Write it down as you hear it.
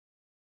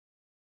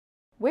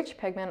Which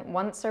pigment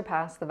once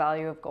surpassed the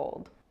value of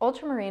gold?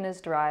 Ultramarine is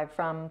derived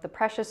from the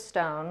precious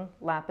stone,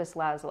 lapis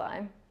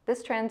lazuli.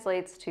 This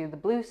translates to the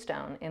blue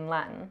stone in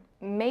Latin.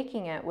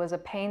 Making it was a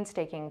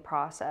painstaking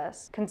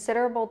process.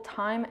 Considerable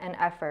time and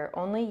effort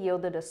only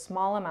yielded a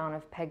small amount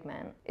of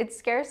pigment. Its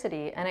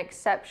scarcity and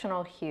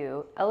exceptional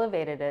hue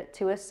elevated it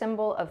to a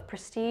symbol of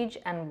prestige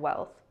and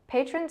wealth.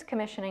 Patrons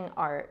commissioning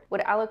art would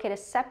allocate a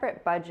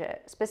separate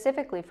budget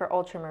specifically for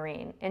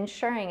ultramarine,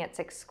 ensuring its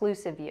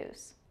exclusive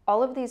use.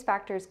 All of these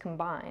factors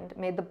combined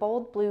made the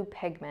bold blue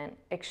pigment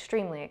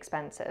extremely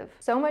expensive,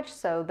 so much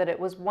so that it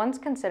was once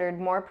considered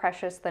more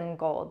precious than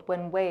gold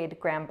when weighed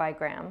gram by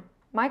gram.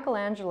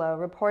 Michelangelo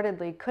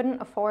reportedly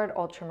couldn't afford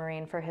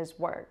ultramarine for his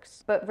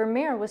works, but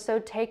Vermeer was so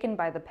taken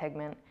by the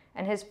pigment,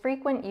 and his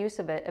frequent use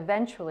of it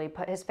eventually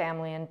put his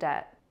family in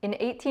debt. In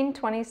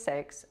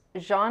 1826,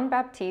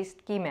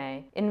 Jean-Baptiste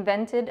Guimet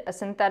invented a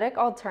synthetic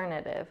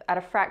alternative at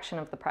a fraction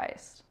of the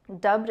price.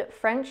 Dubbed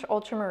French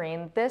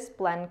ultramarine, this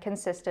blend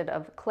consisted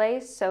of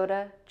clay,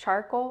 soda,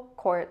 charcoal,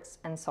 quartz,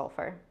 and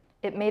sulfur.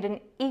 It made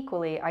an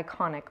equally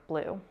iconic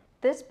blue.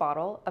 This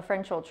bottle of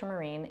French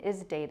ultramarine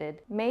is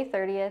dated May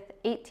 30th,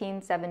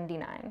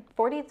 1879,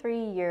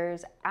 43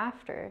 years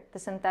after the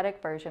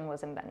synthetic version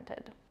was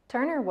invented.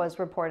 Turner was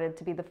reported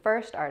to be the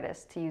first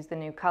artist to use the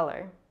new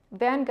color.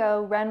 Van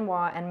Gogh,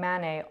 Renoir, and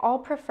Manet all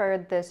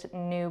preferred this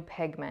new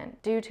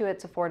pigment due to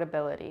its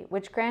affordability,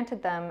 which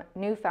granted them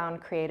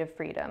newfound creative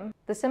freedom.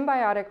 The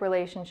symbiotic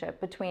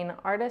relationship between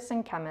artists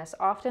and chemists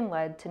often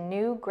led to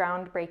new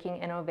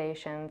groundbreaking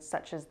innovations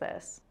such as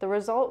this. The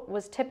result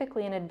was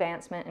typically an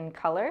advancement in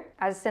color,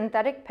 as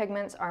synthetic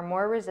pigments are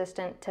more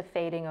resistant to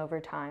fading over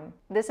time.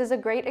 This is a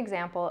great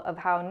example of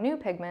how new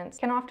pigments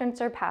can often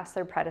surpass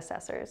their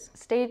predecessors.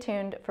 Stay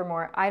tuned for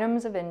more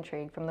items of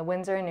intrigue from the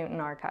Winsor Newton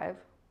Archive.